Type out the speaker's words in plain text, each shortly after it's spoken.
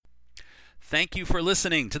Thank you for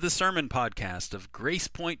listening to the sermon podcast of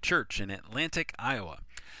GracePoint Church in Atlantic, Iowa.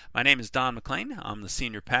 My name is Don McLean. I'm the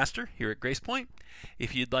senior pastor here at GracePoint.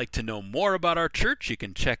 If you'd like to know more about our church, you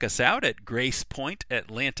can check us out at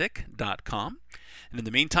gracepointatlantic.com. And in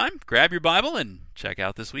the meantime, grab your Bible and check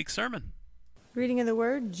out this week's sermon. Reading of the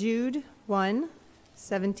Word, Jude 1,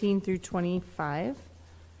 17 through 25.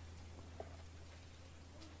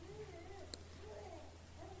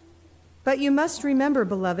 But you must remember,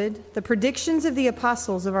 beloved, the predictions of the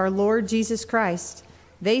apostles of our Lord Jesus Christ.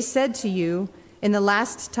 They said to you, in the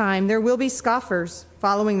last time there will be scoffers,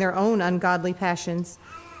 following their own ungodly passions.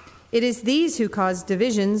 It is these who cause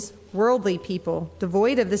divisions, worldly people,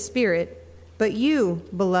 devoid of the Spirit. But you,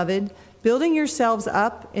 beloved, building yourselves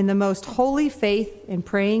up in the most holy faith and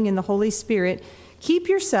praying in the Holy Spirit, keep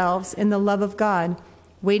yourselves in the love of God,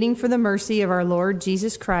 waiting for the mercy of our Lord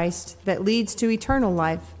Jesus Christ that leads to eternal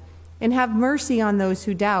life. And have mercy on those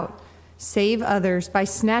who doubt. Save others by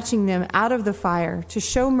snatching them out of the fire, to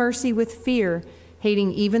show mercy with fear,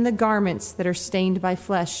 hating even the garments that are stained by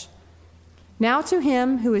flesh. Now to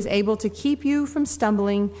him who is able to keep you from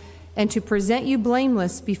stumbling and to present you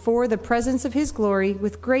blameless before the presence of his glory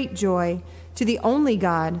with great joy, to the only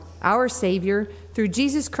God, our Savior, through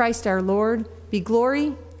Jesus Christ our Lord, be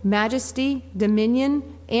glory, majesty,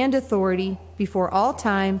 dominion, and authority before all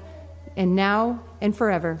time, and now and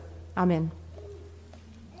forever. Amen.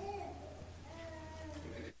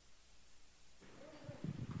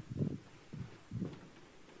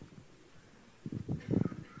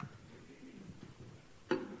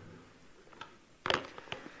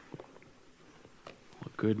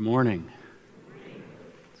 Good morning.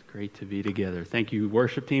 It's great to be together. Thank you,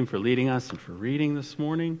 worship team, for leading us and for reading this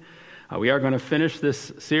morning. We are going to finish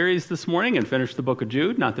this series this morning and finish the book of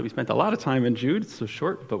Jude. Not that we spent a lot of time in Jude, it's so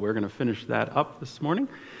short, but we're going to finish that up this morning.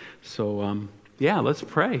 So, let's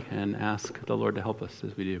pray and ask the Lord to help us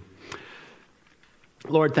as we do.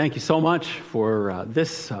 Lord, thank you so much for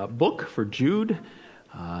this book, for Jude.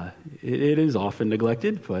 It is often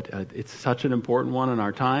neglected, but it's such an important one in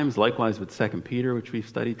our times. Likewise with 2 Peter, which we've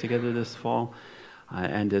studied together this fall.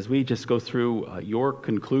 And as we just go through your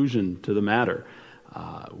conclusion to the matter,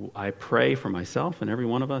 I pray for myself and every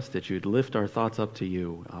one of us that you'd lift our thoughts up to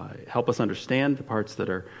you. Help us understand the parts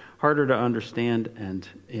that are harder to understand, and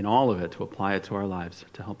in all of it, to apply it to our lives,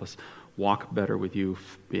 to help us walk better with you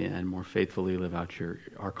and more faithfully live out your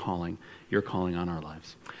calling on our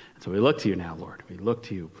lives. And so we look to you now, Lord. We look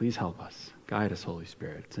to you. Please help us. Guide us, Holy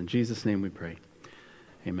Spirit. It's in Jesus' name we pray.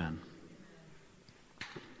 Amen.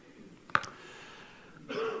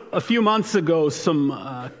 A few months ago,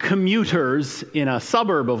 some commuters in a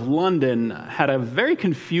suburb of London had a very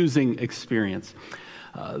confusing experience.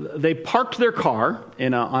 They parked their car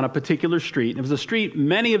on a particular street. It was a street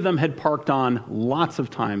many of them had parked on lots of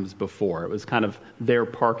times before. It was kind of their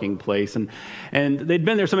parking place. And they'd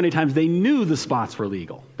been there so many times, they knew the spots were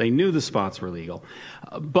legal.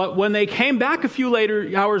 But when they came back a few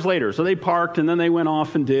hours later, so they parked and then they went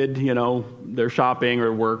off and did, their shopping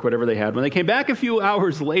or work, whatever they had. When they came back a few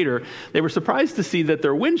hours later, they were surprised to see that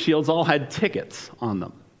their windshields all had tickets on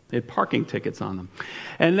them. They had parking tickets on them.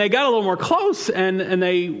 And they got a little more close, and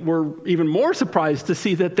they were even more surprised to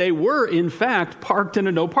see that they were, in fact, parked in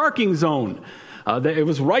a no parking zone. It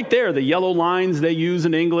was right there, the yellow lines they use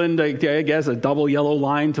in England, I guess a double yellow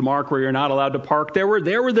line to mark where you're not allowed to park. There were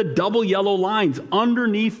the double yellow lines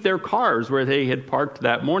underneath their cars where they had parked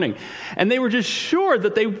that morning. And they were just sure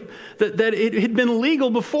that it had been legal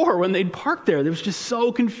before when they'd parked there. It was just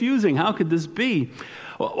so confusing. How could this be?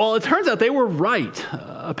 Well, it turns out they were right.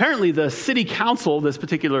 Apparently, the city council, this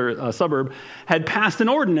particular suburb, had passed an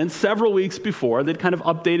ordinance several weeks before. They'd kind of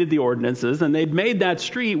updated the ordinances, and they'd made that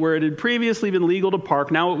street where it had previously been legal to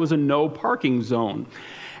park. Now it was a no parking zone.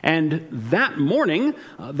 And that morning,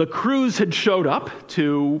 the crews had showed up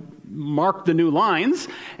to mark the new lines.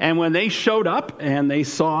 And when they showed up and they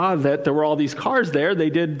saw that there were all these cars there,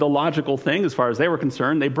 they did the logical thing as far as they were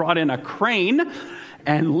concerned. They brought in a crane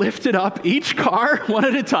and lifted up each car one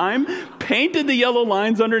at a time, painted the yellow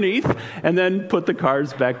lines underneath, and then put the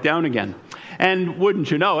cars back down again. And wouldn't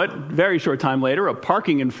you know it, very short time later, a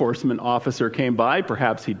parking enforcement officer came by.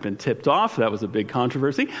 Perhaps he'd been tipped off. That was a big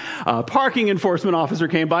controversy. A parking enforcement officer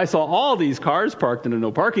came by, saw all these cars parked in a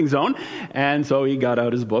no parking zone, and so he got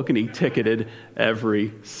out his book and he ticketed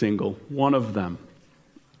every single one of them.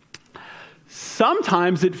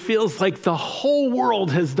 Sometimes it feels like the whole world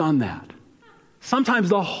has done that. Sometimes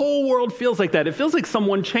the whole world feels like that. It feels like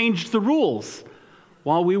someone changed the rules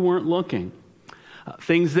while we weren't looking.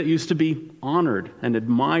 Things that used to be honored and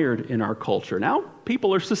admired in our culture. Now,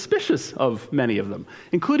 people are suspicious of many of them,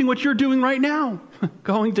 including what you're doing right now,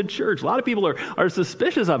 going to church. A lot of people are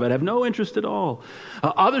suspicious of it, have no interest at all.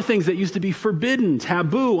 Other things that used to be forbidden,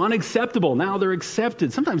 taboo, unacceptable, now they're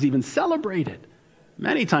accepted, sometimes even celebrated.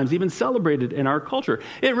 Many times even celebrated in our culture.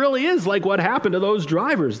 It really is like what happened to those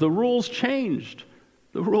drivers. The rules changed.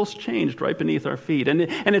 The rules changed right beneath our feet. And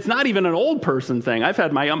it's not even an old person thing. I've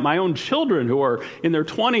had my own children who are in their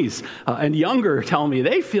 20s and younger tell me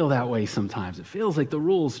they feel that way sometimes. It feels like the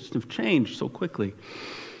rules have changed so quickly.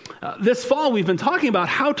 This fall, we've been talking about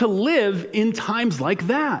how to live in times like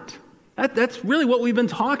that. That's really what we've been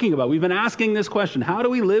talking about. We've been asking this question: how do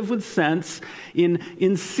we live with sense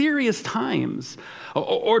in serious times?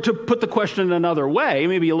 Or to put the question another way,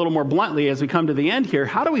 maybe a little more bluntly as we come to the end here,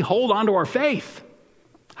 how do we hold on to our faith?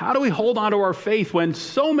 How do we hold on to our faith when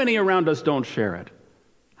so many around us don't share it?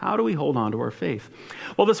 How do we hold on to our faith?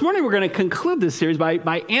 Well, this morning we're going to conclude this series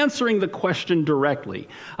by answering the question directly.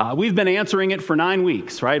 We've been answering it for 9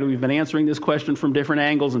 weeks, right? We've been answering this question from different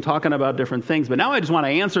angles and talking about different things. But now I just want to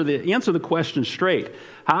answer the question straight.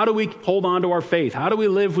 How do we hold on to our faith? How do we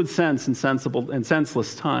live with sense in sensible and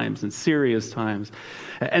senseless times and serious times?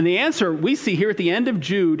 And the answer we see here at the end of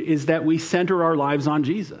Jude is that we center our lives on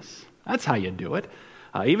Jesus. That's how you do it.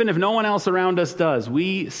 Even if no one else around us does,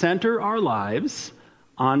 we center our lives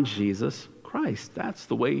on Jesus Christ. That's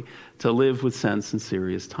the way to live with sense in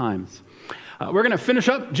serious times. We're going to finish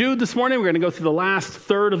up Jude this morning. We're going to go through the last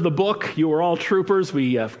third of the book. You were all troopers.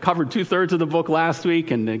 We covered 2/3 of the book last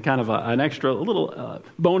week and kind of an extra, little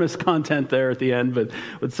bonus content there at the end, but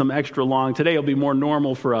with some extra long. Today will be more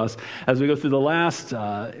normal for us as we go through the last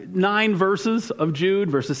 9 verses of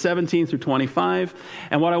Jude, verses 17 through 25.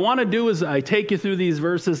 And what I want to do is I take you through these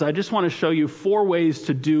verses. I just want to show you 4 ways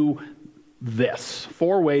to do this.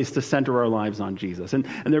 4 ways to center our lives on Jesus. And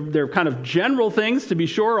they're kind of general things, to be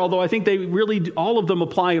sure, although I think they really, all of them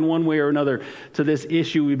apply in one way or another to this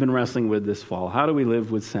issue we've been wrestling with this fall. How do we live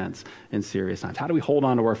with sense in serious times? How do we hold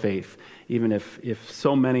on to our faith, even if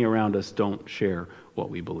so many around us don't share what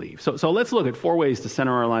we believe? So let's look at 4 ways to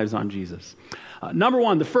center our lives on Jesus. Number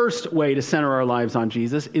 1, the first way to center our lives on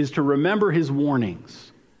Jesus is to remember his warnings.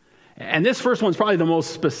 And this first one's probably the most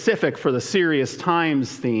specific for the serious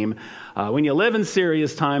times theme. When you live in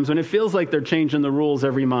serious times, when it feels like they're changing the rules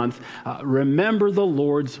every month, remember the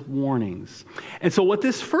Lord's warnings. And so what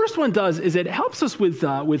this first one does is it helps us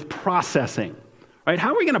with processing, right?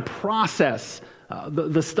 How are we going to process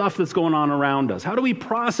the stuff that's going on around us? How do we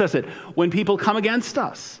process it when people come against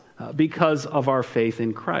us because of our faith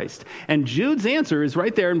in Christ? And Jude's answer is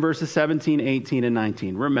right there in verses 17, 18, and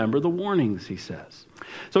 19. Remember the warnings, he says.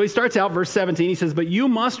 So he starts out, verse 17, he says, "But you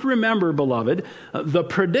must remember, beloved, the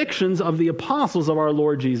predictions of the apostles of our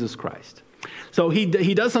Lord Jesus Christ." So he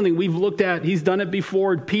does something we've looked at. He's done it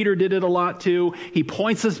before. Peter did it a lot too. He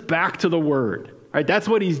points us back to the Word. Right, that's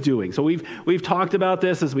what he's doing. So we've talked about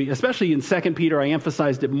this especially in 2 Peter. I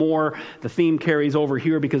emphasized it more. The theme carries over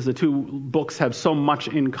here because the 2 books have so much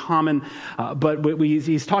in common. But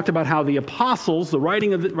he's talked about how the apostles, the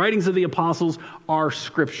writings of the apostles, are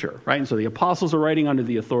Scripture. Right, and so the apostles are writing under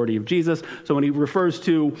the authority of Jesus. So when he refers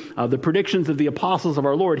to the predictions of the apostles of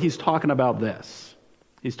our Lord, he's talking about this.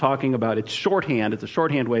 He's talking about, it's shorthand. It's a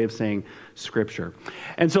shorthand way of saying Scripture.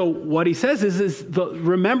 And so what he says is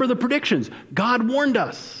remember the predictions. God warned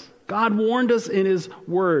us. God warned us in his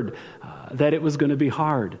word that it was going to be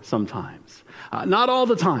hard sometimes. Not all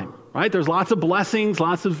the time, right? There's lots of blessings,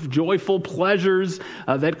 lots of joyful pleasures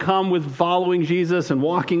that come with following Jesus and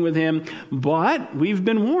walking with him. But we've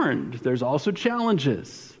been warned. There's also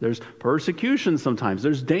challenges. There's persecution sometimes.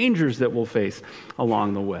 There's dangers that we'll face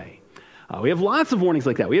along the way. We have lots of warnings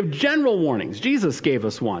like that. We have general warnings. Jesus gave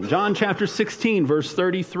us one. John chapter 16, verse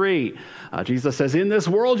 33. Jesus says, "In this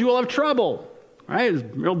world you will have trouble." Right? It's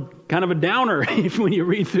real kind of a downer when you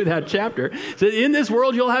read through that chapter. So in this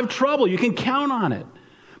world you'll have trouble. You can count on it.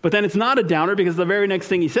 But then it's not a downer because the very next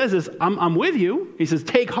thing he says is, I'm with you. He says,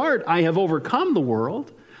 "Take heart, I have overcome the world."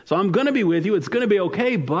 So I'm going to be with you. It's going to be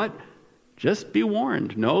okay, but just be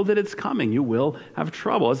warned. Know that it's coming. You will have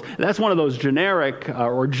trouble. That's one of those generic,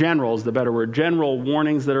 or generals, the better word, general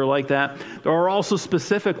warnings that are like that. There are also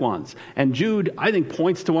specific ones. And Jude, I think,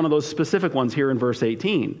 points to one of those specific ones here in verse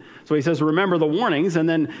 18. So he says, remember the warnings, and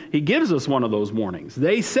then he gives us one of those warnings.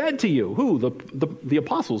 They said to you, who? The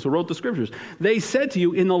apostles who wrote the scriptures. They said to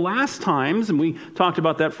you, in the last times, and we talked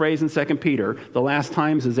about that phrase in 2 Peter, the last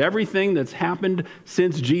times is everything that's happened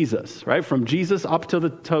since Jesus, right? From Jesus up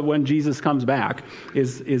to when Jesus comes back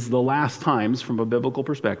is the last times from a biblical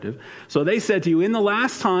perspective. So they said to you, in the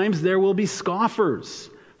last times there will be scoffers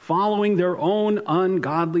following their own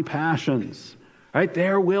ungodly passions. Right?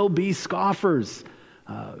 There will be scoffers,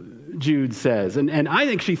 Jude says. And I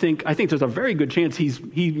think there's a very good chance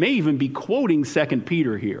he may even be quoting 2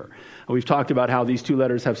 Peter here. We've talked about how these two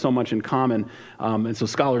letters have so much in common, and so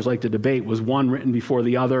scholars like to debate, was one written before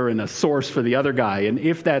the other and a source for the other guy? And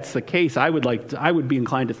if that's the case, I would be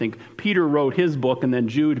inclined to think Peter wrote his book, and then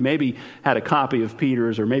Jude maybe had a copy of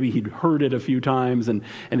Peter's, or maybe he'd heard it a few times, and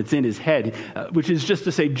it's in his head, which is just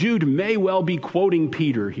to say Jude may well be quoting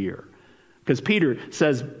Peter here. Because Peter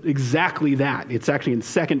says exactly that. It's actually in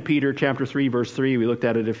 2 Peter chapter 3, verse 3. We looked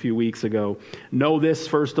at it a few weeks ago. Know this,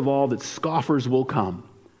 first of all, that scoffers will come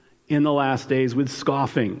in the last days with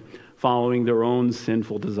scoffing, following their own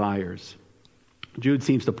sinful desires. Jude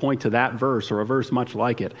seems to point to that verse, or a verse much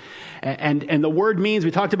like it. And the word means,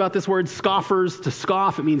 we talked about this word, scoffers, to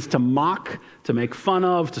scoff. It means to mock, to make fun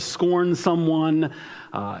of, to scorn someone.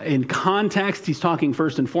 In context, he's talking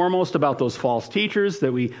first and foremost about those false teachers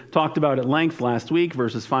that we talked about at length last week,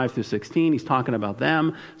 verses 5 through 16. He's talking about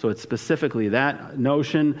them, so it's specifically that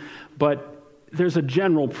notion. But there's a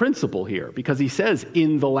general principle here, because he says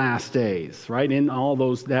in the last days, right? In all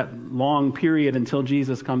that long period until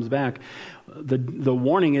Jesus comes back, the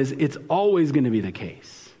warning is it's always going to be the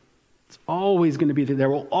case. It's always going to be there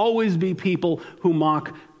will always be people who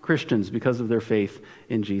mock Christians because of their faith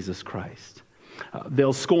in Jesus Christ.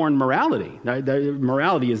 They'll scorn morality.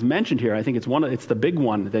 Morality is mentioned here. I think it's the big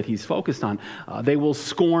one that he's focused on. They will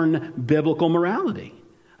scorn biblical morality.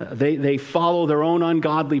 They follow their own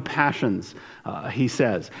ungodly passions, he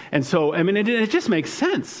says. And so, I mean, it just makes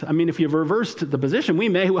sense. I mean, if you've reversed the position, we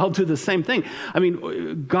may well do the same thing. I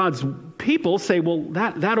mean, God's people say, well,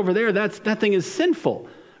 that over there, that thing is sinful.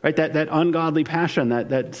 Right, that ungodly passion,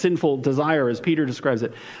 that sinful desire, as Peter describes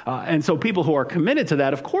it. And so people who are committed to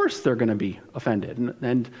that, of course, they're going to be offended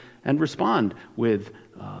and respond with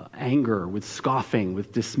anger, with scoffing,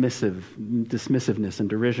 with dismissiveness and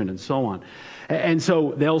derision and so on. And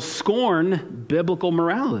so they'll scorn biblical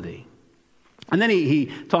morality. And then he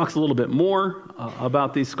talks a little bit more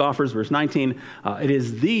about these scoffers. Verse 19, it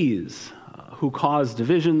is these who cause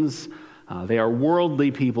divisions. They are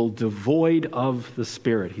worldly people devoid of the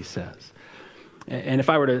Spirit, he says. And if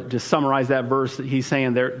I were to just summarize that verse, he's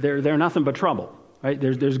saying they're nothing but trouble. Right?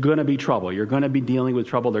 There's going to be trouble. You're going to be dealing with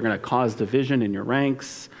trouble. They're going to cause division in your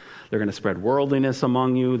ranks. They're going to spread worldliness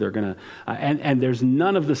among you. They're going to, and there's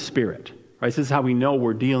none of the Spirit. Right? This is how we know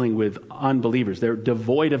we're dealing with unbelievers. They're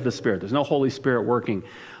devoid of the Spirit. There's no Holy Spirit working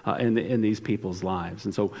in these people's lives,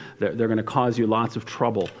 and so they're going to cause you lots of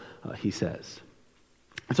trouble, he says.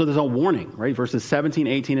 So there's a warning, right? Verses 17,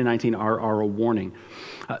 18, and 19 are a warning.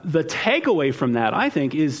 The takeaway from that, I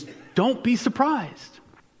think, is don't be surprised.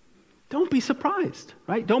 Don't be surprised,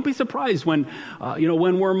 right? Don't be surprised when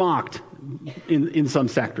we're mocked in some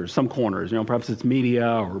sectors, some corners. Perhaps it's media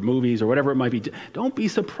or movies or whatever it might be. Don't be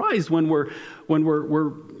surprised when we're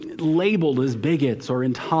labeled as bigots or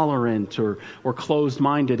intolerant or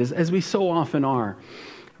closed-minded, as we so often are,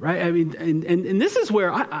 right? I mean, and this is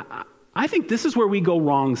where I think this is where we go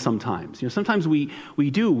wrong sometimes. Sometimes we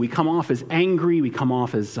come off as angry, we come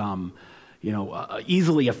off as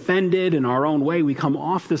easily offended in our own way. We come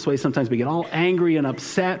off this way. Sometimes we get all angry and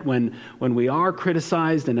upset when we are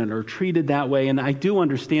criticized and are treated that way. And I do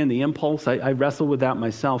understand the impulse. I wrestle with that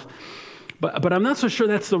myself. But I'm not so sure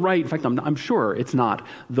that's the right, in fact, I'm sure it's not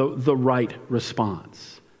the right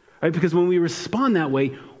response. Right? Because when we respond that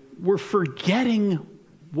way, we're forgetting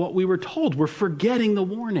what we were told. We're forgetting the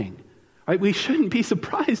warning. Right? We shouldn't be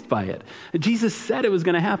surprised by it. Jesus said it was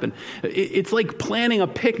going to happen. It's like planning a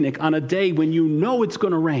picnic on a day when you know it's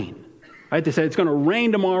going to rain. Right? They say it's going to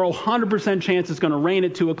rain tomorrow, 100% chance it's going to rain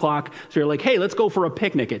at 2 o'clock. So you're like, hey, let's go for a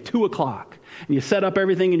picnic at 2 o'clock. And you set up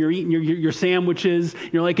everything and you're eating your sandwiches.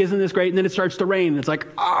 And you're like, isn't this great? And then it starts to rain. And it's like,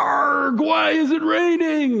 arg, why is it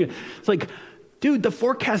raining? It's like, dude, the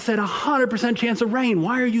forecast said 100% chance of rain.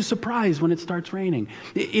 Why are you surprised when it starts raining?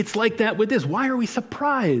 It's like that with this. Why are we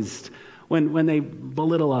surprised when they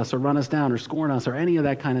belittle us or run us down or scorn us or any of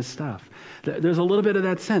that kind of stuff? There's a little bit of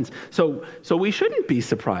that sense. So we shouldn't be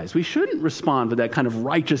surprised. We shouldn't respond with that kind of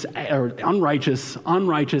righteous or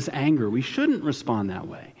unrighteous anger. We shouldn't respond that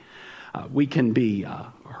way. We can be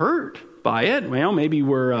hurt by it. Well, maybe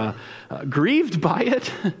we're grieved by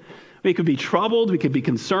it. We could be troubled. We could be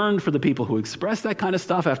concerned for the people who express that kind of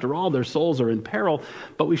stuff. After all, their souls are in peril.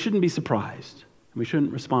 But we shouldn't be surprised. We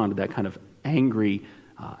shouldn't respond to that kind of angry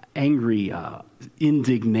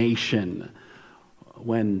indignation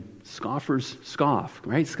when scoffers scoff,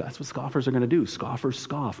 right? That's what scoffers are going to do. Scoffers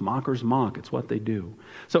scoff, mockers mock. It's what they do.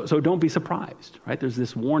 So don't be surprised, right? There's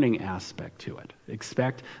this warning aspect to it.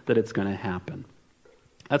 Expect that it's going to happen.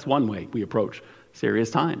 That's one way we approach serious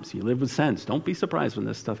times. You live with sense. Don't be surprised when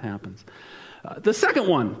this stuff happens. The second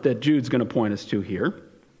one that Jude's going to point us to here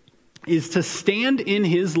is to stand in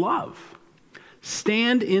his love.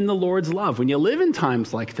 Stand in the Lord's love. When you live in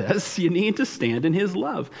times like this, you need to stand in his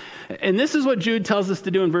love. And this is what Jude tells us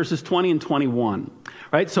to do in verses 20 and 21.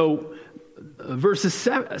 Right? So verses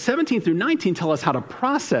 17 through 19 tell us how to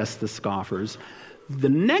process the scoffers. The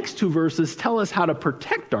next two verses tell us how to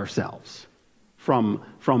protect ourselves from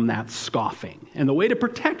that scoffing. And the way to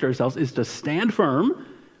protect ourselves is to stand firm,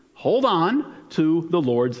 hold on to the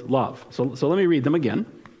Lord's love. So let me read them again.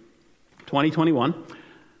 20:21.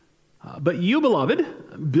 But you,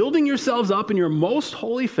 beloved, building yourselves up in your most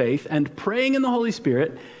holy faith and praying in the Holy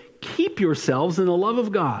Spirit, keep yourselves in the love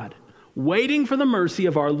of God, waiting for the mercy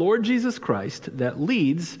of our Lord Jesus Christ that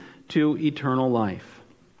leads to eternal life.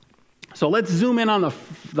 So let's zoom in on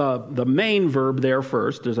the main verb there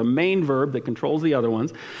first. There's a main verb that controls the other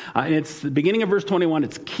ones. And it's the beginning of verse 21,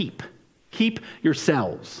 it's keep. Keep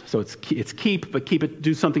yourselves. So it's keep, but keep it,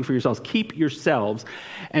 do something for yourselves. Keep yourselves.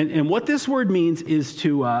 And what this word means is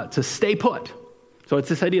to stay put. So it's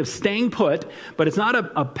this idea of staying put, but it's not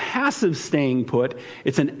a passive staying put.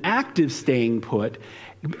 It's an active staying put.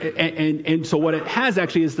 And so what it has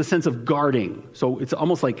actually is the sense of guarding. So it's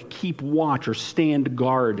almost like keep watch or stand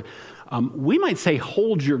guard. We might say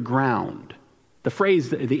hold your ground.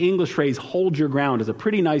 The English phrase hold your ground is a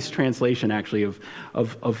pretty nice translation actually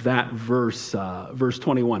of that verse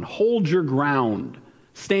 21. Hold your ground.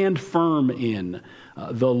 Stand firm in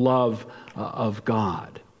the love of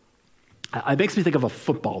God. It makes me think of a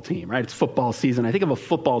football team, right? It's football season. I think of a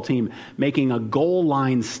football team making a goal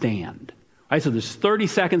line stand. Right, so there's 30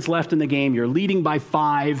 seconds left in the game. You're leading by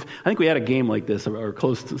 5. I think we had a game like this, or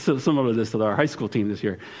close to similar to this with our high school team this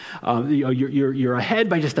year. You're ahead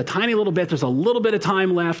by just a tiny little bit. There's a little bit of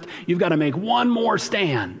time left. You've got to make one more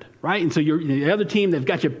stand, right? And so the other team, they've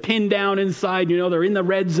got you pinned down inside. You know, they're in the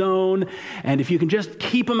red zone. And if you can just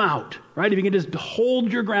keep them out, right? If you can just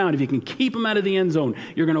hold your ground, if you can keep them out of the end zone,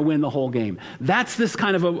 you're going to win the whole game. That's this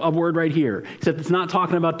kind of a word right here. Except it's not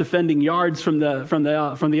talking about defending yards from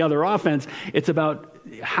the other offense. It's about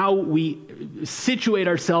how we situate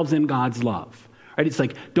ourselves in God's love. Right? It's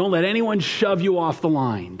like, don't let anyone shove you off the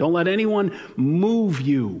line. Don't let anyone move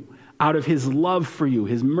you out of his love for you,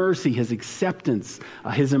 his mercy, his acceptance,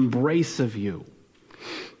 his embrace of you.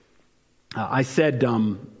 I said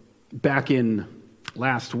back in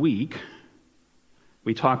last week,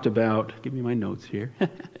 we talked about, give me my notes here.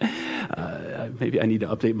 Maybe I need to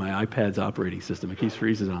update my iPad's operating system. It keeps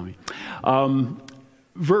freezes on me.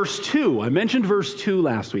 Verse 2, I mentioned verse 2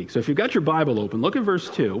 last week. So if you've got your Bible open, look at verse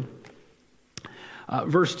 2.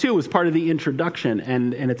 Verse 2 is part of the introduction,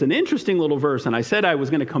 and it's an interesting little verse, and I said I was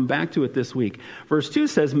going to come back to it this week. Verse 2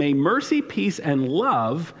 says, may mercy, peace, and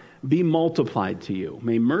love be multiplied to you.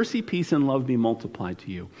 May mercy, peace, and love be multiplied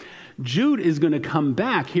to you. Jude is going to come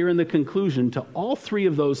back here in the conclusion to all three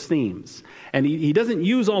of those themes. And he doesn't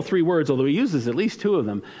use all three words, although he uses at least two of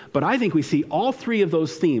them. But I think we see all three of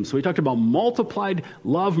those themes. So we talked about multiplied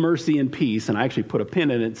love, mercy, and peace. And I actually put a pin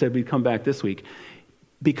in it and said we'd come back this week,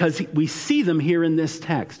 because we see them here in this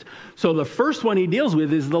text. So the first one he deals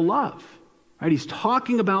with is the love. Right? He's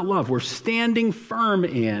talking about love. We're standing firm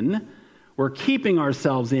in, we're keeping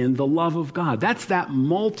ourselves in the love of God. That's that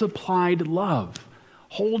multiplied love.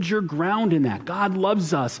 Hold your ground in that. God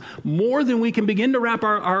loves us more than we can begin to wrap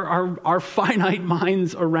our finite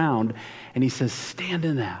minds around. And he says, stand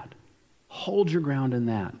in that. Hold your ground in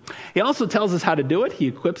that. He also tells us how to do it. He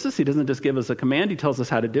equips us. He doesn't just give us a command. He tells us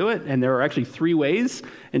how to do it. And there are actually 3 ways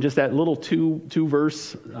in just that little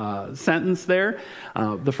two-verse sentence there.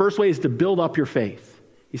 The first way is to build up your faith.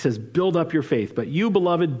 He says, build up your faith. But you,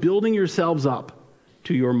 beloved, building yourselves up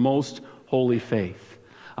to your most holy faith.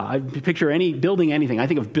 I picture building anything. I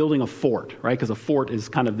think of building a fort, right? Because a fort is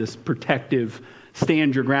kind of this protective,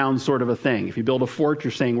 stand your ground sort of a thing. If you build a fort,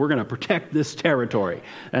 you're saying, we're going to protect this territory.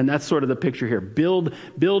 And that's sort of the picture here. Build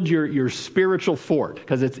your spiritual fort,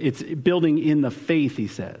 because it's building in the faith, he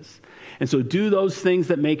says. And so do those things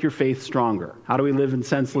that make your faith stronger. How do we live in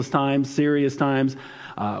senseless times, serious times?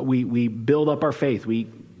 We build up our faith. We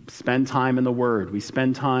spend time in the Word. We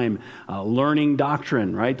spend time learning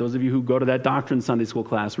doctrine, right? Those of you who go to that doctrine Sunday school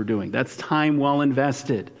class we're doing, that's time well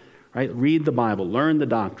invested, right? Read the Bible, learn the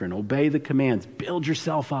doctrine, obey the commands, build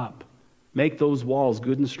yourself up. Make those walls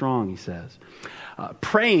good and strong, he says.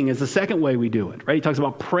 Praying is the second way we do it, right? He talks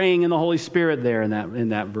about praying in the Holy Spirit there in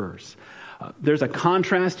that verse. There's a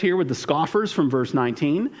contrast here with the scoffers from verse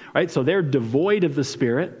 19, right? So they're devoid of the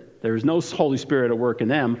Spirit. There's no Holy Spirit at work in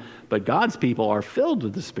them, but God's people are filled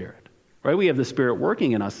with the Spirit. right? We have the Spirit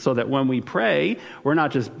working in us so that when we pray, we're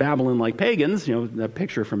not just babbling like pagans, that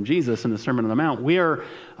picture from Jesus in the Sermon on the Mount. We are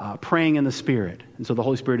praying in the Spirit. And so the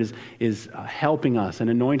Holy Spirit is helping us and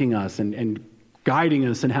anointing us and guiding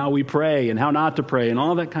us in how we pray and how not to pray and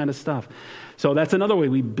all that kind of stuff. So that's another way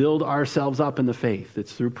we build ourselves up in the faith.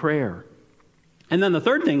 It's through prayer. And then the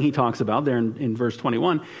third thing he talks about there in verse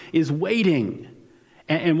 21 is waiting.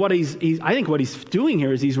 And what I think what he's doing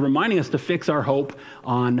here is he's reminding us to fix our hope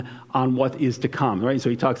on what is to come, right? So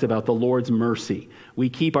he talks about the Lord's mercy. We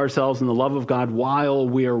keep ourselves in the love of God while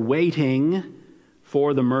we are waiting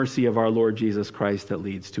for the mercy of our Lord Jesus Christ that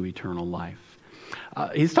leads to eternal life.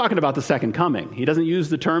 He's talking about the second coming. He doesn't use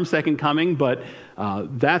the term second coming, but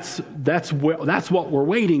that's what we're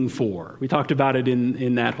waiting for. We talked about it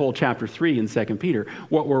in that whole chapter 3 in 2 Peter.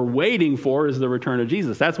 What we're waiting for is the return of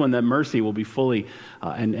Jesus. That's when that mercy will be fully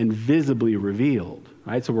and visibly revealed.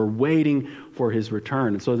 Right? So we're waiting for his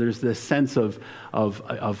return. And so there's this sense of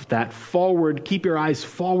that forward, keep your eyes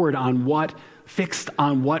forward on fixed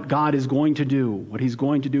on what God is going to do, what he's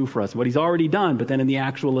going to do for us, what he's already done, but then in the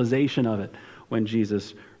actualization of it when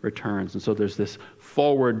Jesus returns. And so there's this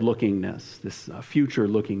forward-lookingness, this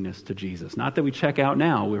future-lookingness to Jesus. Not that we check out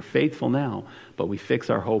now, we're faithful now, but we fix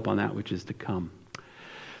our hope on that which is to come.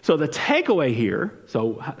 So the takeaway here,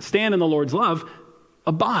 so stand in the Lord's love,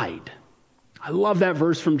 abide. I love that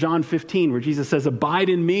verse from John 15 where Jesus says, abide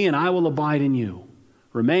in me and I will abide in you.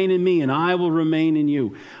 Remain in me and I will remain in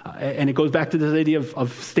you. And it goes back to this idea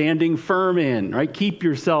of standing firm in, right? Keep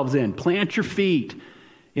yourselves in. Plant your feet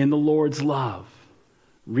in the Lord's love.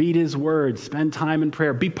 Read his word. Spend time in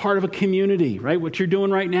prayer. Be part of a community, right? What you're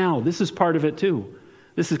doing right now, this is part of it too.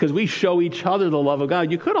 This is because we show each other the love of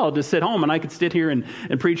God. You could all just sit home and I could sit here and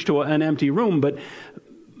preach to an empty room, but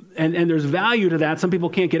and there's value to that. Some people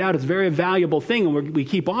can't get out. It's a very valuable thing, and we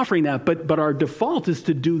keep offering that, but our default is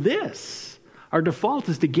to do this. Our default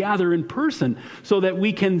is to gather in person so that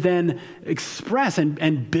we can then express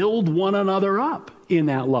and build one another up in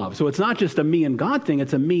that love. So it's not just a me and God thing,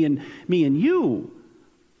 it's a me and you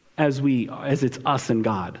as it's us and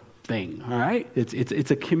God thing, all right?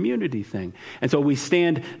 It's a community thing. And so we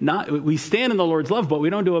stand in the Lord's love, but we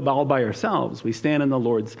don't do it all by ourselves. We stand in the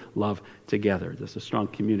Lord's love together. There's a strong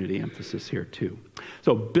community emphasis here too.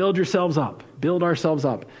 So build ourselves up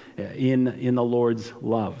in the Lord's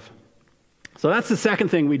love. So that's the second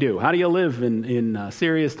thing we do. How do you live in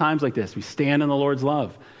serious times like this? We stand in the Lord's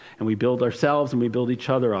love, and we build ourselves and we build each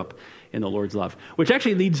other up in the Lord's love, which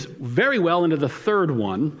actually leads very well into the third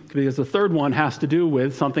one, because the third one has to do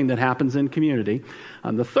with something that happens in community.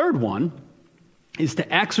 The third one is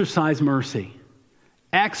to exercise mercy.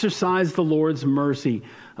 Exercise the Lord's mercy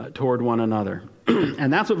toward one another.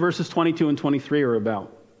 And that's what verses 22 and 23 are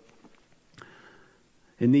about.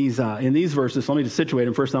 In these verses, so let me just situate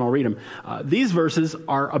them first, then I'll read them. These verses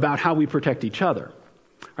are about how we protect each other.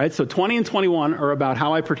 Right? So 20 and 21 are about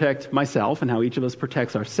how I protect myself and how each of us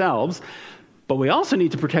protects ourselves. But we also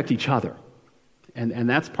need to protect each other. And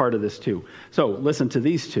that's part of this too. So listen to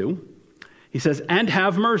these two. He says, and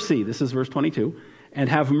have mercy. This is verse 22. And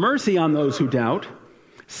have mercy on those who doubt.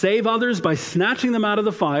 Save others by snatching them out of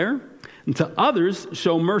the fire. And to others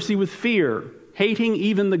show mercy with fear, hating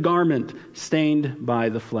even the garment stained by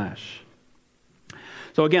the flesh.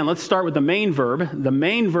 So again, let's start with the main verb. The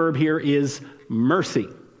main verb here is mercy.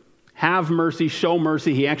 Have mercy, show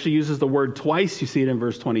mercy. He actually uses the word twice. You see it in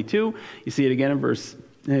verse 22. You see it again in verse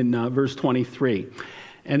 23.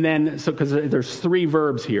 And then, so because there's three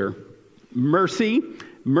verbs here, mercy,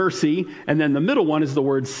 and then the middle one is the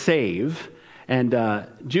word save. And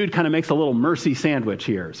Jude kind of makes a little mercy sandwich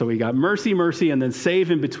here. So we got mercy, and then save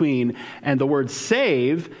in between. And the word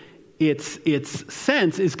save, its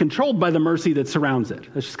sense is controlled by the mercy that surrounds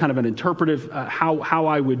it. That's just kind of an interpretive how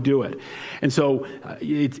I would do it. And so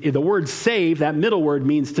the word save, that middle word,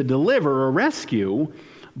 means to deliver or rescue,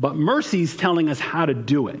 but mercy's telling us how to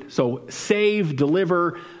do it. So save,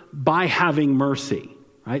 deliver by having mercy.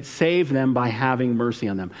 Right? Save them by having mercy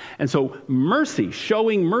on them. And so mercy,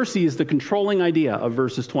 showing mercy, is the controlling idea of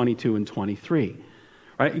verses 22 and 23.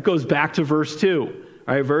 Right? It goes back to verse 2.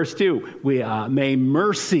 Right? Verse 2, may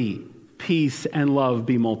mercy, peace, and love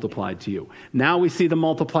be multiplied to you. Now we see the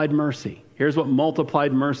multiplied mercy. Here's what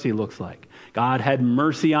multiplied mercy looks like. God had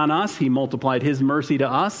mercy on us. He multiplied his mercy to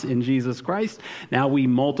us in Jesus Christ. Now we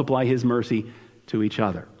multiply his mercy to each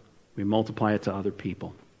other. We multiply it to other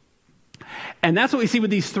people. And that's what we see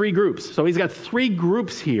with these three groups. So he's got three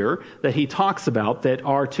groups here that he talks about that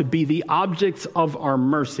are to be the objects of our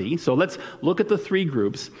mercy. So let's look at the three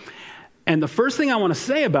groups. And the first thing I want to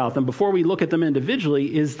say about them before we look at them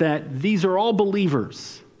individually is that these are all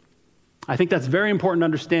believers. I think that's very important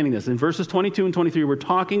understanding this. In verses 22 and 23, we're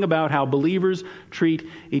talking about how believers treat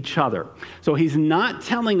each other. So he's not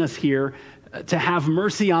telling us here to have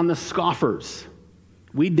mercy on the scoffers.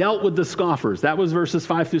 We dealt with the scoffers. That was verses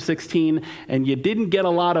 5 through 16, and you didn't get a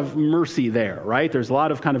lot of mercy there, right? There's a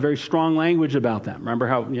lot of kind of very strong language about them. Remember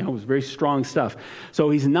how, it was very strong stuff. So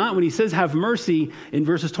he's not, when he says have mercy in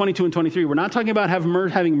verses 22 and 23, we're not talking about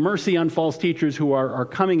having mercy on false teachers who are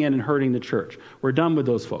coming in and hurting the church. We're done with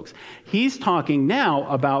those folks. He's talking now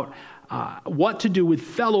about what to do with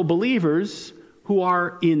fellow believers who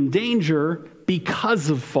are in danger because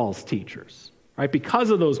of false teachers. Right? Because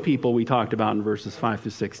of those people we talked about in verses 5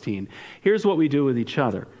 through 16. Here's what we do with each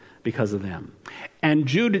other because of them. And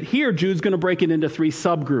Jude's going to break it into three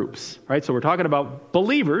subgroups. Right? So we're talking about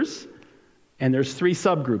believers, and there's three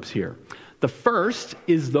subgroups here. The first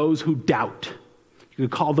is those who doubt. You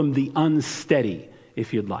could call them the unsteady,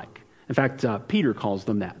 if you'd like. In fact, Peter calls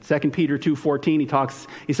them that. 2 Peter 2:14,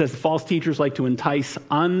 he says, false teachers like to entice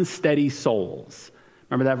unsteady souls.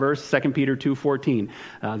 Remember that verse, 2 Peter 2:14.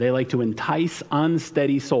 They like to entice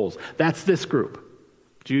unsteady souls. That's this group.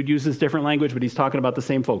 Jude uses different language, but he's talking about the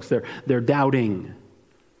same folks. They're doubting.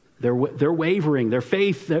 They're wavering. Their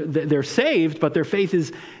faith, they're saved, but their faith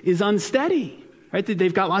is unsteady. Right?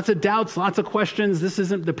 They've got lots of doubts, lots of questions.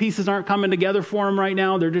 The pieces aren't coming together for them right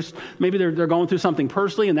now. Maybe they're going through something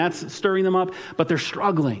personally, and that's stirring them up, but they're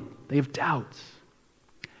struggling. They have doubts.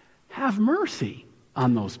 Have mercy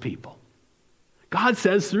on those people. God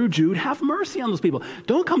says through Jude, have mercy on those people.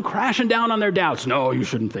 Don't come crashing down on their doubts. No, you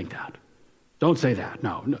shouldn't think that. Don't say that.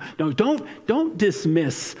 No. Don't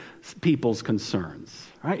dismiss people's concerns.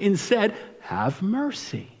 Right? Instead, have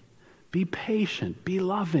mercy. Be patient. Be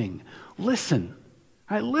loving. Listen.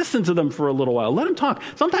 Right? Listen to them for a little while. Let them talk.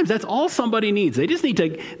 Sometimes that's all somebody needs. They just need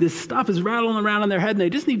this stuff is rattling around in their head, and they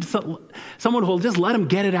just need someone who will just let them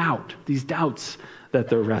get it out, these doubts that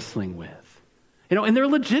they're wrestling with. And they're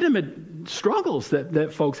legitimate struggles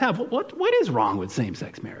that folks have. What is wrong with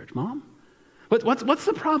same-sex marriage, Mom? What's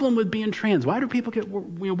the problem with being trans? Why do people get,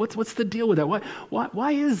 what's the deal with that?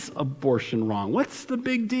 Why is abortion wrong? What's the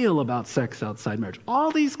big deal about sex outside marriage?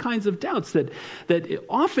 All these kinds of doubts that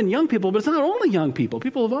often young people, but it's not only young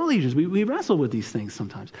people of all ages, we wrestle with these things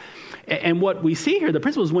sometimes. And what we see here, the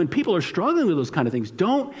principle is when people are struggling with those kind of things,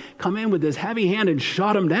 don't come in with this heavy hand and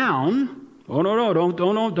shut them down. Oh,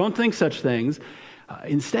 no, don't think such things.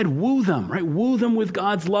 Instead, woo them, right? Woo them with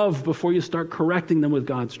God's love before you start correcting them with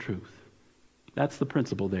God's truth. That's the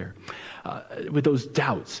principle there, with those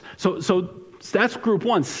doubts. So that's group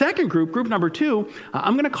one. Second group number two,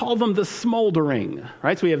 I'm going to call them the smoldering,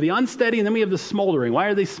 right? So we have the unsteady, and then we have the smoldering. Why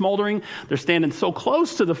are they smoldering? They're standing so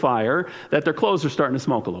close to the fire that their clothes are starting to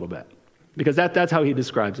smoke a little bit, because that's how he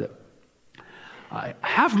describes it.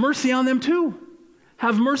 Have mercy on them too.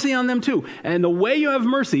 Have mercy on them too. And the way you have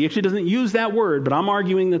mercy, actually doesn't use that word, but I'm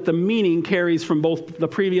arguing that the meaning carries from both the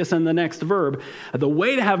previous and the next verb. The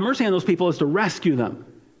way to have mercy on those people is to rescue them.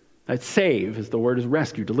 That save, as the word is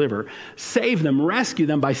rescue, deliver. Save them, rescue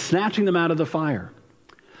them by snatching them out of the fire.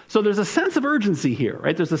 So there's a sense of urgency here,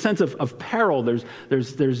 right? There's a sense of peril.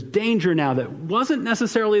 There's danger now that wasn't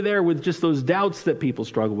necessarily there with just those doubts that people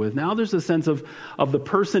struggle with. Now there's a sense of the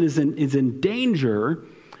person is in danger,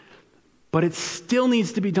 but it still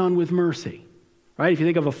needs to be done with mercy, right? If you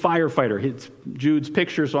think of a firefighter, it's Jude's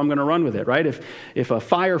picture, so I'm going to run with it, right? If a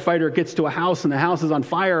firefighter gets to a house and the house is on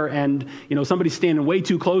fire and somebody's standing way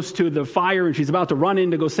too close to the fire and she's about to run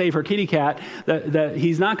in to go save her kitty cat,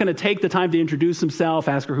 he's not going to take the time to introduce himself,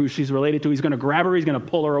 ask her who she's related to. He's going to grab her, he's going to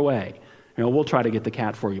pull her away. We'll try to get the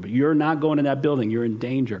cat for you, but you're not going in that building. You're in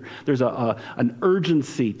danger. There's an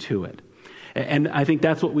urgency to it. And I think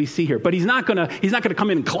that's what we see here. But he's not going to come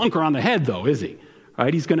in and clunk her on the head, though, is he?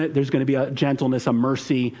 Right? There's going to be a gentleness, a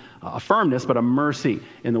mercy, a firmness, but a mercy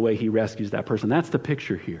in the way he rescues that person. That's the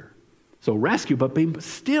picture here. So rescue, but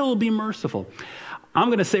still be merciful. I'm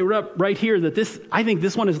going to say right here that I think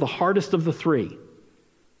this one is the hardest of the three.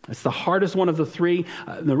 It's the hardest one of the three.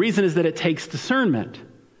 The reason is that it takes discernment.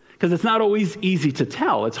 Because it's not always easy to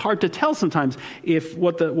tell. It's hard to tell sometimes if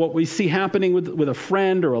what we see happening with a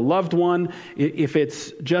friend or a loved one, if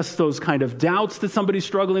it's just those kind of doubts that somebody's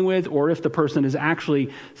struggling with, or if the person is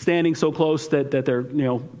actually standing so close that they're,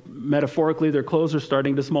 metaphorically, their clothes are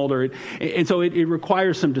starting to smolder. And so it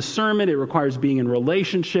requires some discernment. It requires being in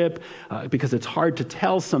relationship because it's hard to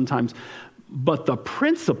tell sometimes. But the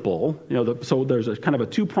principle, so there's a kind of a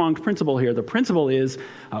two-pronged principle here. The principle is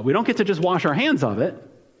we don't get to just wash our hands of it.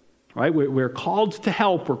 Right? We're called to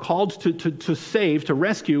help. We're called to save, to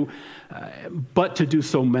rescue, but to do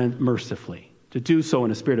so mercifully, to do so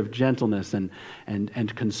in a spirit of gentleness and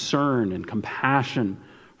concern and compassion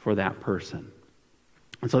for that person.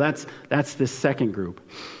 And so that's this second group.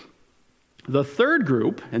 The third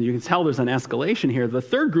group, and you can tell there's an escalation here, the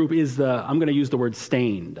third group is I'm going to use the word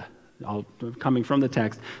stained, coming from the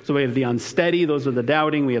text. So we have the unsteady, those are the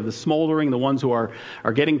doubting. We have the smoldering, the ones who are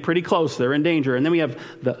getting pretty close, they're in danger. And then we have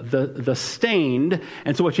the stained.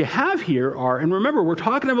 And so what you have here are, and remember, we're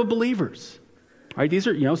talking about believers. Right, these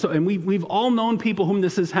are, and we've all known people whom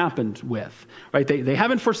this has happened with, right? They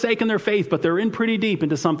haven't forsaken their faith, but they're in pretty deep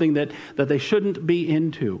into something that they shouldn't be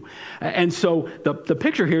into. And so the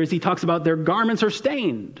picture here is he talks about their garments are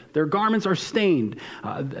stained. Their garments are stained.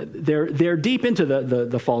 They're deep into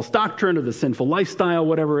the false doctrine or the sinful lifestyle,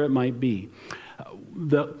 whatever it might be.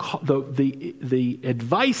 The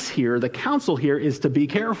advice here, the counsel here is to be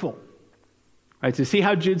careful. Right, so see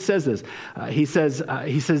how Jude says this. He says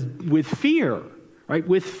with fear. Right?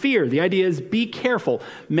 With fear. The idea is be careful.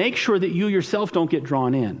 Make sure that you yourself don't get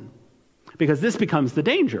drawn in. Because this becomes the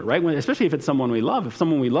danger, right? Especially if it's someone we love. If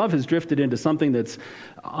someone we love has drifted into something that's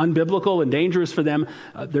unbiblical and dangerous for them,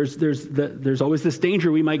 there's always this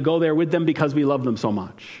danger we might go there with them because we love them so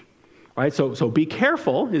much. Right? So be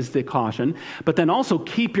careful is the caution, but then also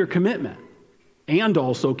keep your commitment. And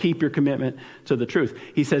also keep your commitment to the truth.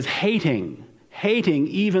 He says hating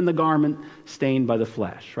even the garment stained by the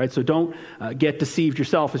flesh, right? So don't get deceived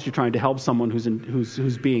yourself as you're trying to help someone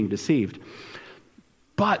who's being deceived.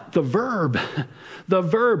 But the verb,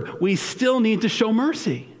 we still need to show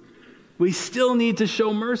mercy. We still need to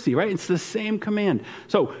show mercy, right? It's the same command.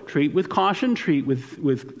 So treat with caution, treat with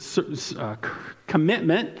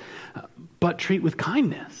commitment, but treat with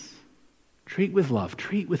kindness. Treat with love,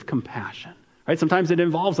 treat with compassion. Right? Sometimes it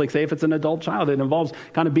involves, like say if it's an adult child, it involves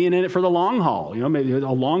kind of being in it for the long haul, maybe a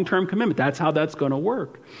long-term commitment. That's how that's going to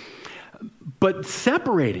work. But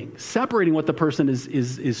separating what the person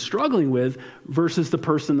is struggling with versus the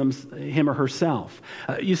person, him or herself.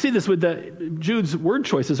 You see this with Jude's word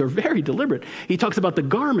choices are very deliberate. He talks about the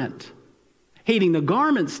garment, hating the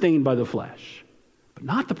garment stained by the flesh, but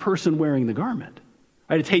not the person wearing the garment.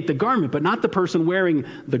 Right? It's hate the garment, but not the person wearing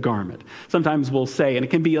the garment. Sometimes we'll say, and it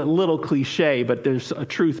can be a little cliche, but there's a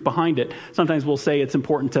truth behind it. Sometimes we'll say it's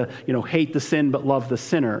important to, hate the sin but love the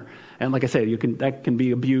sinner. And like I say, that can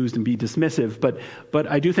be abused and be dismissive.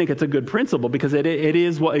 But I do think it's a good principle because it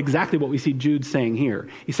is exactly what we see Jude saying here.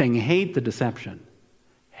 He's saying hate the deception.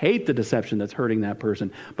 Hate the deception that's hurting that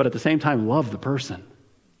person. But at the same time, love the person.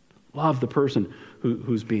 Love the person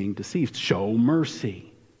who's being deceived. Show mercy.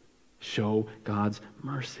 Show God's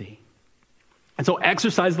mercy. And so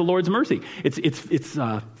exercise the Lord's mercy. It's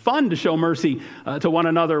fun to show mercy to one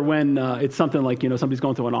another when it's something like, somebody's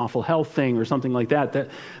going through an awful health thing or something like that.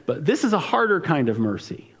 But this is a harder kind of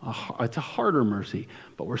mercy. It's a harder mercy,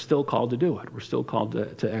 but we're still called to do it. We're still called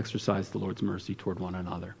to exercise the Lord's mercy toward one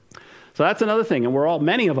another. So that's another thing, and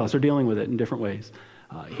many of us are dealing with it in different ways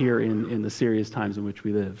here in the serious times in which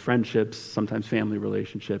we live. Friendships, sometimes family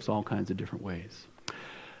relationships, all kinds of different ways.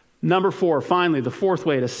 Number 4, finally, the fourth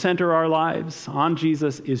way to center our lives on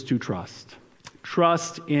Jesus is to trust.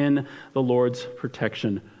 Trust in the Lord's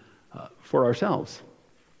protection for ourselves.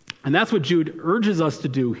 And that's what Jude urges us to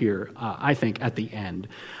do here, I think, at the end.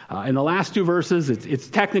 In the last 2 verses, it's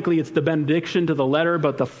technically the benediction to the letter,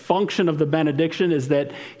 but the function of the benediction is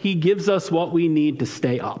that he gives us what we need to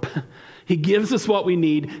stay up. He gives us what we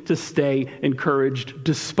need to stay encouraged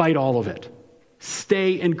despite all of it.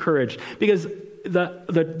 Stay encouraged. Because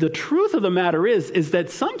the truth of the matter is that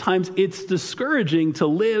sometimes it's discouraging to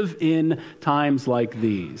live in times like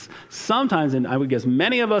these. Sometimes, and I would guess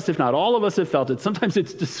many of us, if not all of us, have felt it, sometimes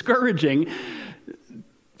it's discouraging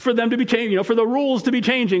for them to be changing, for the rules to be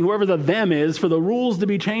changing, whoever the them is, for the rules to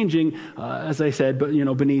be changing, as I said, but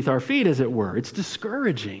beneath our feet, as it were. It's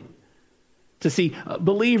discouraging to see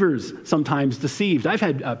believers sometimes deceived. I've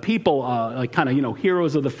had people like kind of,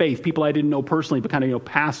 heroes of the faith, people I didn't know personally, but kind of,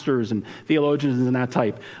 pastors and theologians and that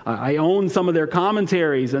type. I own some of their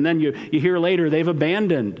commentaries, and then you hear later they've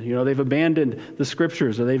abandoned the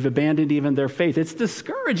scriptures, or they've abandoned even their faith. It's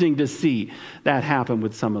discouraging to see that happen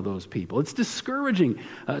with some of those people. It's discouraging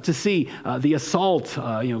to see the assault,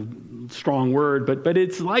 strong word, but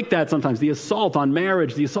it's like that sometimes. The assault on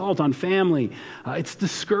marriage, the assault on family. It's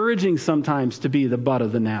discouraging sometimes to be the butt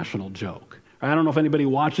of the national joke. I don't know if anybody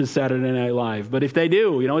watches Saturday Night Live, but if they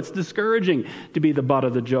do, it's discouraging to be the butt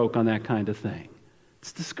of the joke on that kind of thing.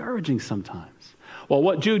 It's discouraging sometimes. Well,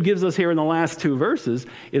 what Jude gives us here in the last 2 verses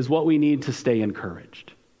is what we need to stay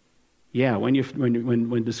encouraged. Yeah,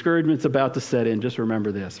 when discouragement's about to set in, just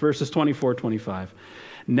remember this. Verses 24, 25.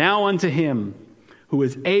 Now unto him who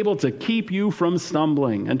is able to keep you from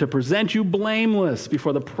stumbling and to present you blameless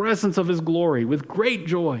before the presence of his glory with great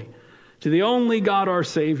joy. To the only God our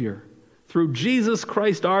Savior, through Jesus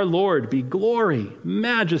Christ our Lord, be glory,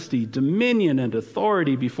 majesty, dominion, and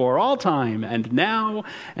authority before all time, and now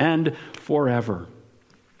and forever.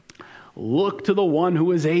 Look to the one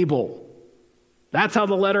who is able. That's how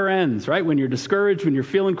the letter ends, right? When you're discouraged, when you're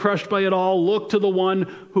feeling crushed by it all, look to the one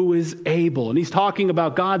who is able. And he's talking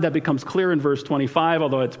about God. That becomes clear in verse 25,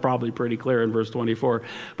 although it's probably pretty clear in verse 24.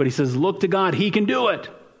 But he says, look to God. He can do it.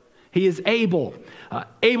 He is able.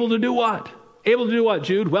 Able to do what? Able to do what,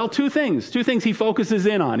 Jude? Well, two things. Two things he focuses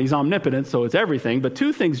in on. He's omnipotent, so it's everything. But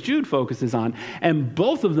two things Jude focuses on, and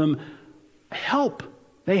both of them help.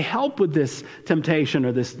 They help with this temptation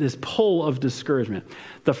or this pull of discouragement.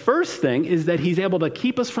 The first thing is that he's able to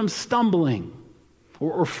keep us from stumbling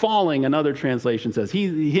or falling, another translation says.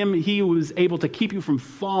 He was able to keep you from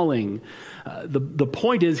falling. The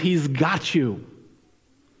point is he's got you.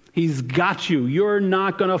 He's got you. You're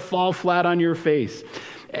not going to fall flat on your face.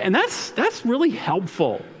 And that's really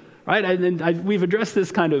helpful, right? And we've addressed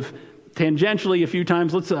this kind of tangentially a few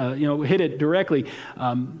times. Let's hit it directly.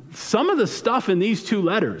 Some of the stuff in these two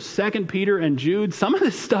letters, 2 Peter and Jude, some of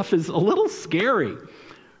this stuff is a little scary,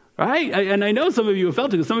 right? And I know some of you have felt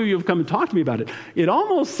it because some of you have come and talked to me about it. It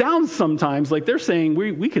almost sounds sometimes like they're saying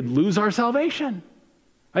we could lose our salvation.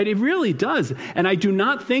 Right? It really does. And I do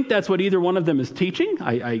not think that's what either one of them is teaching.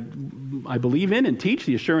 I believe in and teach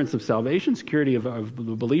the assurance of salvation, security of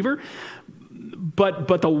the believer.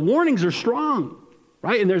 But the warnings are strong,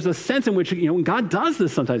 right? And there's a sense in which, when God does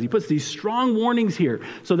this sometimes, he puts these strong warnings here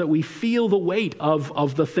so that we feel the weight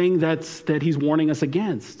of the thing that he's warning us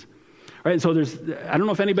against. Right? And so I don't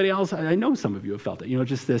know if anybody else, I know some of you have felt it,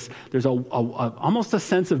 just this, there's almost a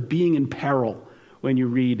sense of being in peril when you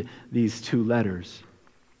read these two letters.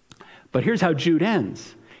 But here's how Jude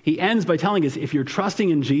ends. He ends by telling us, if you're trusting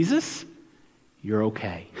in Jesus, you're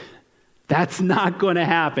okay. That's not going to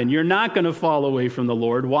happen. You're not going to fall away from the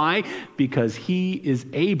Lord. Why? Because he is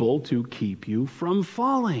able to keep you from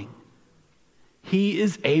falling. He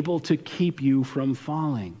is able to keep you from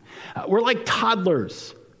falling. We're like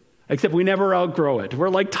toddlers, except we never outgrow it. We're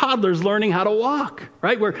like toddlers learning how to walk,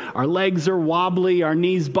 right? Where our legs are wobbly, our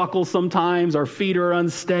knees buckle sometimes, our feet are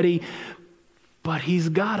unsteady, but he's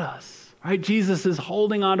got us. Right? Jesus is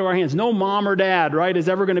holding onto our hands. No mom or dad, right, is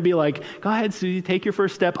ever going to be like, go ahead, Susie, take your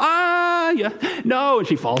first step. Yeah. No, and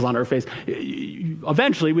she falls on her face.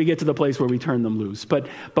 Eventually, we get to the place where we turn them loose. But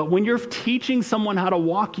when you're teaching someone how to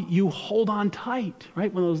walk, you hold on tight,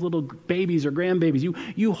 right? When those little babies or grandbabies,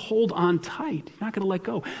 you hold on tight. You're not going to let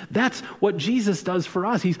go. That's what Jesus does for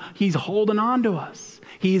us. He's holding on to us.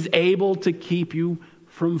 He's able to keep you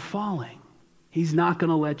from falling. He's not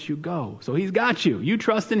going to let you go. So he's got you. You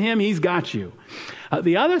trust in him, he's got you.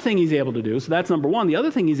 The other thing he's able to do, so that's number one. The other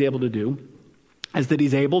thing he's able to do is that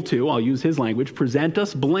he's able to, I'll use his language, present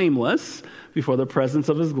us blameless before the presence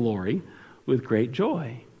of his glory with great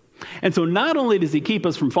joy. And so not only does he keep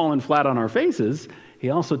us from falling flat on our faces, he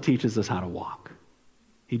also teaches us how to walk.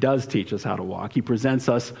 He does teach us how to walk. He presents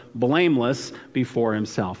us blameless before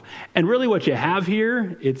himself. And really what you have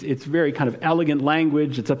here, it's very kind of elegant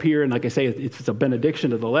language. It's up here, and like I say, it's a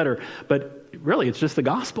benediction to the letter. But really, it's just the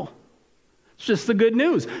gospel. It's just the good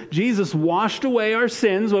news. Jesus washed away our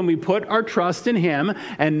sins when we put our trust in him,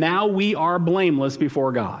 and now we are blameless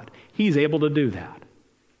before God. He's able to do that.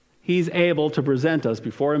 He's able to present us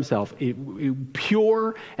before himself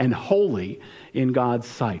pure and holy in God's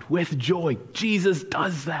sight with joy. Jesus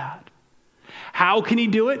does that. How can he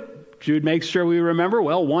do it? Jude makes sure we remember.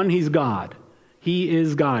 Well, one, he's God. He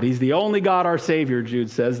is God. He's the only God, our Savior,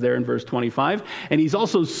 Jude says there in verse 25. And he's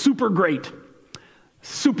also super great.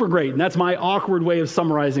 Super great. And that's my awkward way of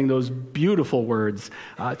summarizing those beautiful words.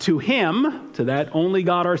 To him, to that only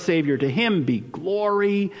God our Savior, to him be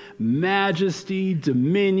glory, majesty,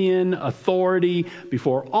 dominion, authority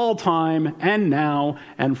before all time and now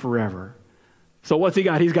and forever. So what's he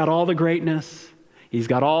got? He's got all the greatness. He's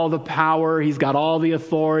got all the power. He's got all the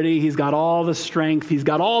authority. He's got all the strength. He's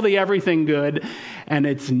got all the everything good. And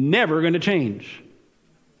it's never going to change.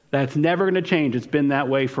 That's never going to change. It's been that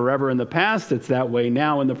way forever in the past. It's that way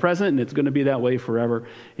now in the present, and it's going to be that way forever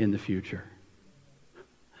in the future.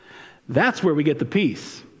 That's where we get the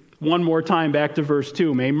peace. One more time back to verse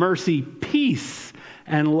 2. May mercy, peace,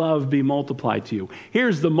 and love be multiplied to you.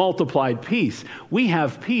 Here's the multiplied peace. We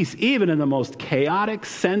have peace even in the most chaotic,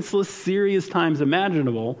 senseless, serious times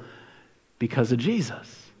imaginable because of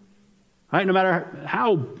Jesus. Right? No matter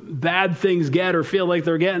how bad things get or feel like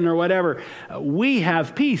they're getting or whatever, we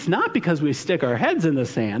have peace, not because we stick our heads in the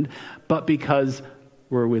sand, but because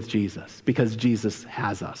we're with Jesus, because Jesus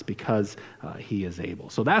has us, because he is able.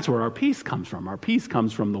 So that's where our peace comes from. Our peace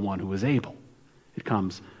comes from the one who is able. It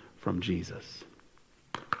comes from Jesus.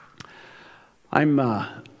 I'm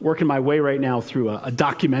working my way right now through a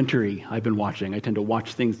documentary I've been watching. I tend to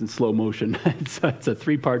watch things in slow motion. It's a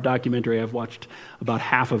 3-part documentary. I've watched about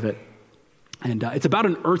half of it. And it's about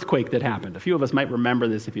an earthquake that happened. A few of us might remember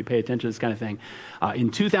this if you pay attention to this kind of thing. In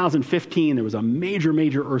 2015, there was a major,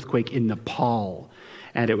 major earthquake in Nepal.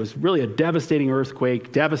 And it was really a devastating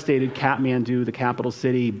earthquake, devastated Kathmandu, the capital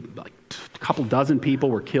city. Like a couple dozen people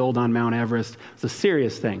were killed on Mount Everest. It's a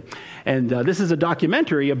serious thing. And this is a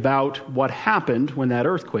documentary about what happened when that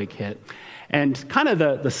earthquake hit. And kind of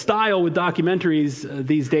the style with documentaries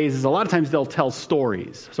these days is a lot of times they'll tell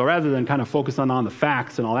stories. So rather than kind of focus on the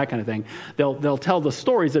facts and all that kind of thing, they'll tell the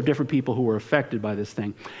stories of different people who were affected by this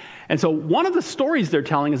thing. And so one of the stories they're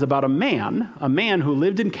telling is about a man who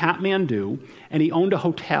lived in Kathmandu, and he owned a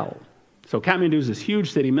hotel. So Kathmandu is this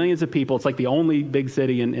huge city, millions of people. It's like the only big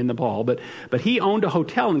city in Nepal. But he owned a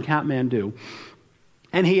hotel in Kathmandu,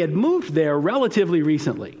 and he had moved there relatively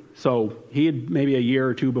recently. So he had maybe a year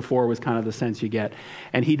or two before was kind of the sense you get.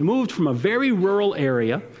 And he'd moved from a very rural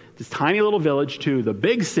area, this tiny little village, to the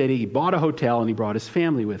big city. He bought a hotel, and he brought his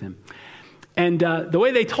family with him. And the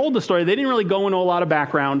way they told the story, they didn't really go into a lot of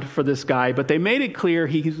background for this guy, but they made it clear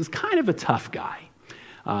he was kind of a tough guy.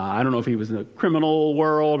 I don't know if he was in the criminal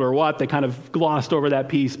world or what. They kind of glossed over that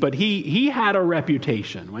piece, but he had a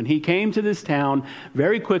reputation. When he came to this town,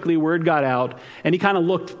 very quickly word got out, and he kind of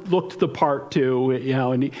looked the part too,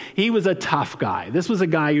 and he was a tough guy. This was a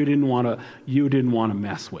guy you didn't want to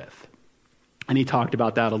mess with. And he talked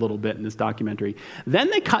about that a little bit in this documentary.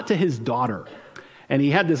 Then they cut to his daughter. And he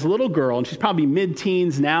had this little girl, and she's probably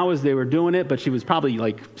mid-teens now as they were doing it, but she was probably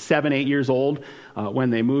like 7, 8 years old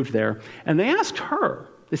when they moved there. And they asked her,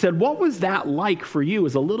 they said, what was that like for you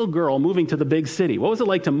as a little girl moving to the big city? What was it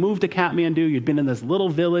like to move to Kathmandu? You'd been in this little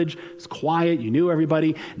village, it's quiet, you knew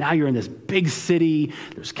everybody. Now you're in this big city,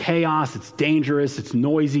 there's chaos, it's dangerous, it's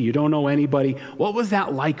noisy, you don't know anybody. What was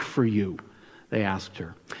that like for you? They asked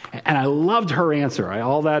her. And I loved her answer.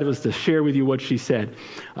 All that was to share with you what she said.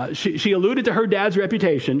 She alluded to her dad's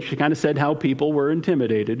reputation. She kind of said how people were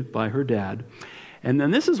intimidated by her dad. And then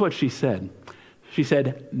this is what she said. She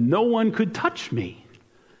said, no one could touch me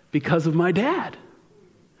because of my dad.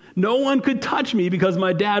 No one could touch me because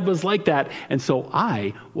my dad was like that. And so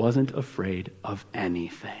I wasn't afraid of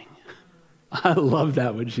anything. I love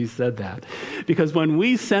that when she said that. Because when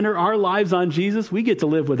we center our lives on Jesus, we get to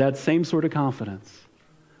live with that same sort of confidence.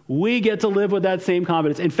 We get to live with that same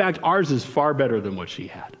confidence. In fact, ours is far better than what she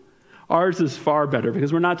had. Ours is far better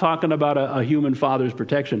because we're not talking about a human father's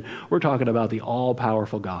protection. We're talking about the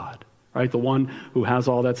all-powerful God, right? The one who has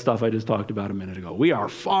all that stuff I just talked about a minute ago. We are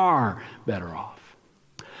far better off.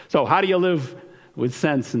 So how do you live with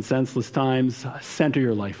sense in senseless times? Center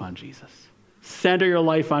your life on Jesus. Center your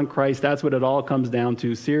life on Christ. That's what it all comes down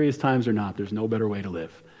to. Serious times or not, there's no better way to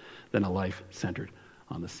live than a life centered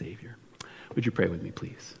on the Savior. Would you pray with me,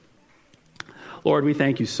 please? Lord, we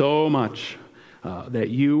thank you so much that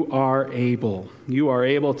you are able. You are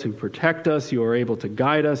able to protect us. You are able to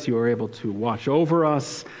guide us. You are able to watch over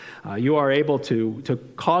us. You are able to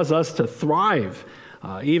cause us to thrive,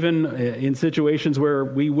 even in situations where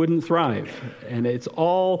we wouldn't thrive. And it's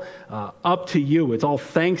all up to you. It's all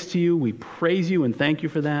thanks to you. We praise you and thank you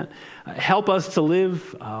for that. Help us to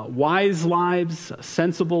live wise lives,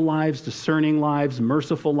 sensible lives, discerning lives,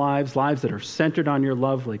 merciful lives, lives that are centered on your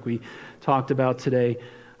love like we talked about today.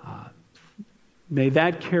 May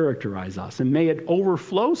that characterize us, and may it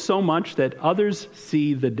overflow so much that others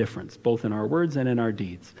see the difference, both in our words and in our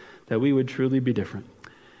deeds, that we would truly be different.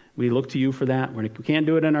 We look to you for that. We can't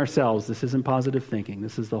do it in ourselves. This isn't positive thinking.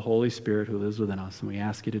 This is the Holy Spirit who lives within us, and we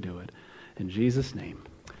ask you to do it. In Jesus' name,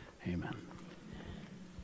 amen.